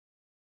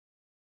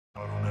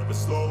I don't ever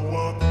slow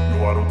up,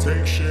 no I don't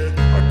take shit.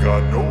 I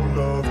got no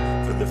love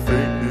for the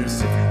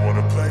fakeness. If you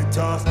wanna play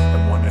tough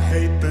and wanna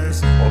hate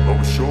this, I'll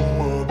always show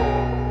up.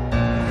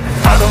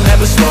 I don't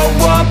ever slow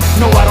up,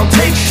 no I don't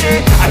take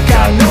shit. I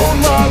got no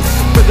love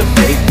for the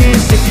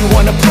fakeness. If you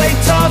wanna play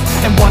tough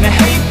and wanna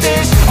hate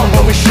this, I'll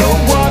always show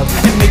up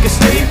and make a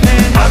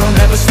statement. I don't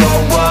ever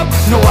slow up,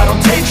 no I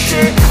don't take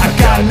shit. I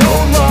got no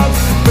love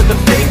for the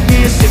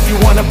fakeness. If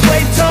you wanna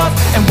play tough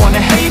and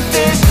wanna hate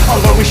this, I'll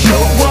always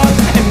show up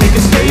and make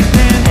a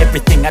statement.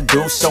 Everything I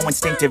do so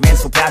instinctive and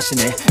so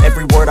passionate.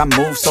 Every word I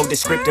move so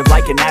descriptive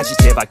like an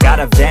adjective. I got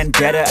a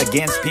vendetta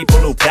against people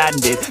who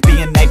patented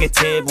being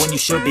negative when you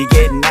should be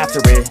getting after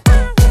it.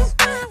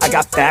 I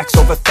got facts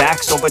over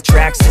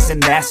tracks, this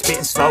and that.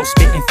 Spitting slow,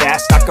 spitting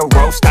fast. I could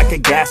roast, I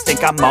could gas.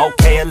 Think I'm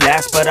okay at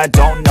last, but I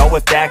don't know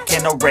if that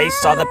can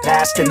erase all the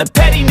past. And the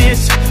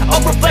pettiness, a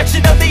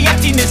reflection of the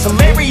emptiness.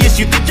 Hilarious,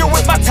 you think you're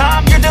worth my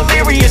time, you're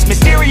delirious.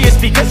 Mysterious,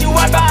 because you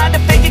hide behind a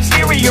fake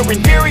exterior.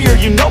 Inferior,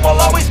 you know I'll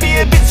always be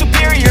a bit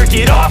superior.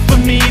 Get off of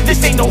me,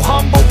 this ain't no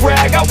humble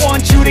brag. I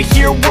want you to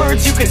hear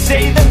words, you can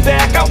say them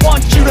back. I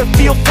want you to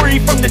feel free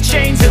from the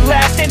chains at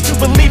last, and to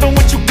believe in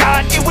what you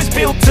got, it was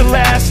built to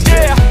last,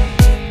 yeah.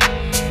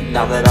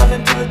 Now that I've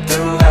been put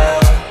through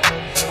hell,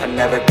 I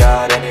never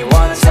got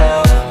anyone's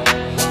help.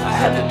 I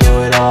had to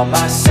do it all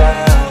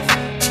myself.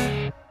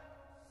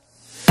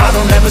 I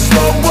don't ever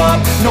slow up,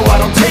 no I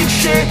don't take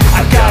shit.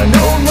 I got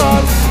no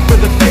love for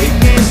the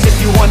fakeness. If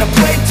you wanna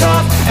play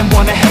tough and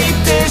wanna hate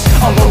this,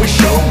 I'll always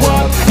show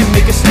up and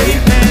make a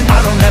statement.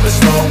 I don't ever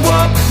slow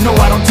up, no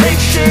I don't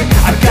take shit.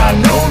 I got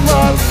no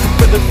love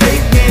for the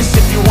fakeness.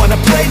 If you wanna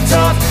play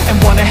tough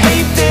and wanna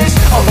hate this,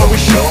 I'll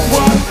always show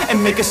up and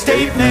make a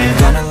statement.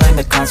 Gonna learn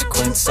the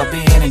consequence of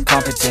being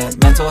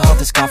incompetent. Mental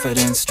health is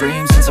confidence,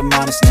 dreams and some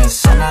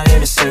modestness. I'm not here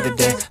to save the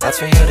day, that's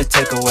for you to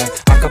take away.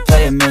 I could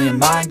play a million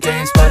mind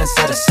games, but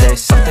instead I say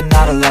something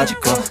not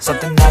illogical,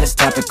 something that is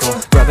topical.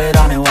 Rub it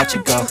on and watch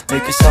it go,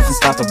 make yourself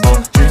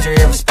unstoppable. Dreams are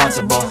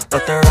irresponsible,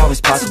 but they're always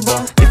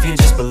possible. If you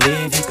just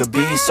believe, you could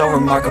be so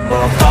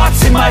remarkable.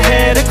 Thoughts in my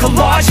head, a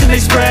collage and they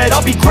spread.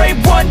 I'll be great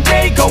one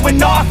day,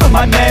 going off of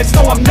my meds.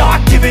 No, I'm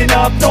not giving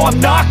up, no, I'm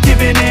not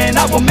giving in.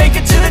 I will make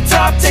it to the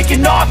top,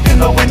 taking off in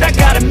the wind. I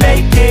gotta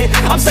make it,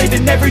 I'm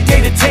saving every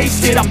day to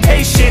taste it. I'm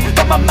patient,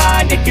 but my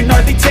mind, it can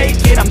hardly take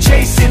it. I'm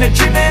chasing a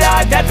dream that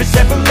I've had for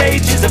several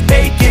ages. A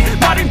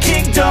vacant, modern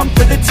kingdom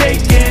for the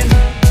taking.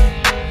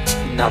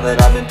 Now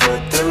that I've been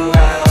put through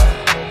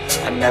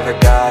hell, I never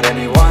got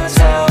anyone's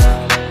help.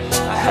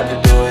 I had to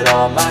do it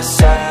all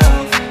myself.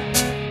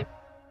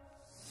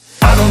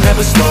 I don't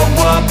ever slow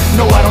up,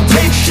 no I don't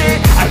take shit.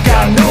 I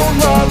got no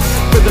love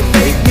for the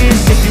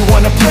fakeness. If you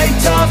wanna play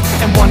tough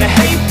and wanna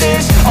hate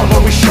this, I'll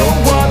always show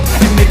up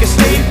and make a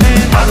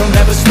statement. I don't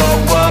ever slow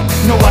up,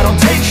 no I don't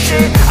take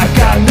shit. I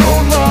got no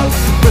love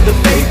for the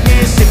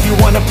fakeness. If you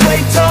wanna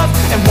play tough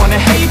and wanna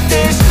hate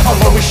this, I'll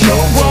always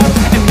show up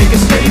and make a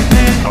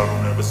statement. I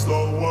don't ever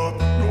slow up,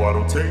 no I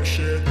don't take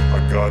shit. I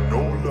got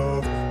no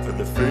love for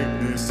the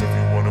fakeness. If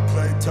you wanna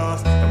play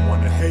tough and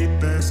wanna hate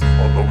this,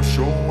 I'll always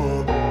show up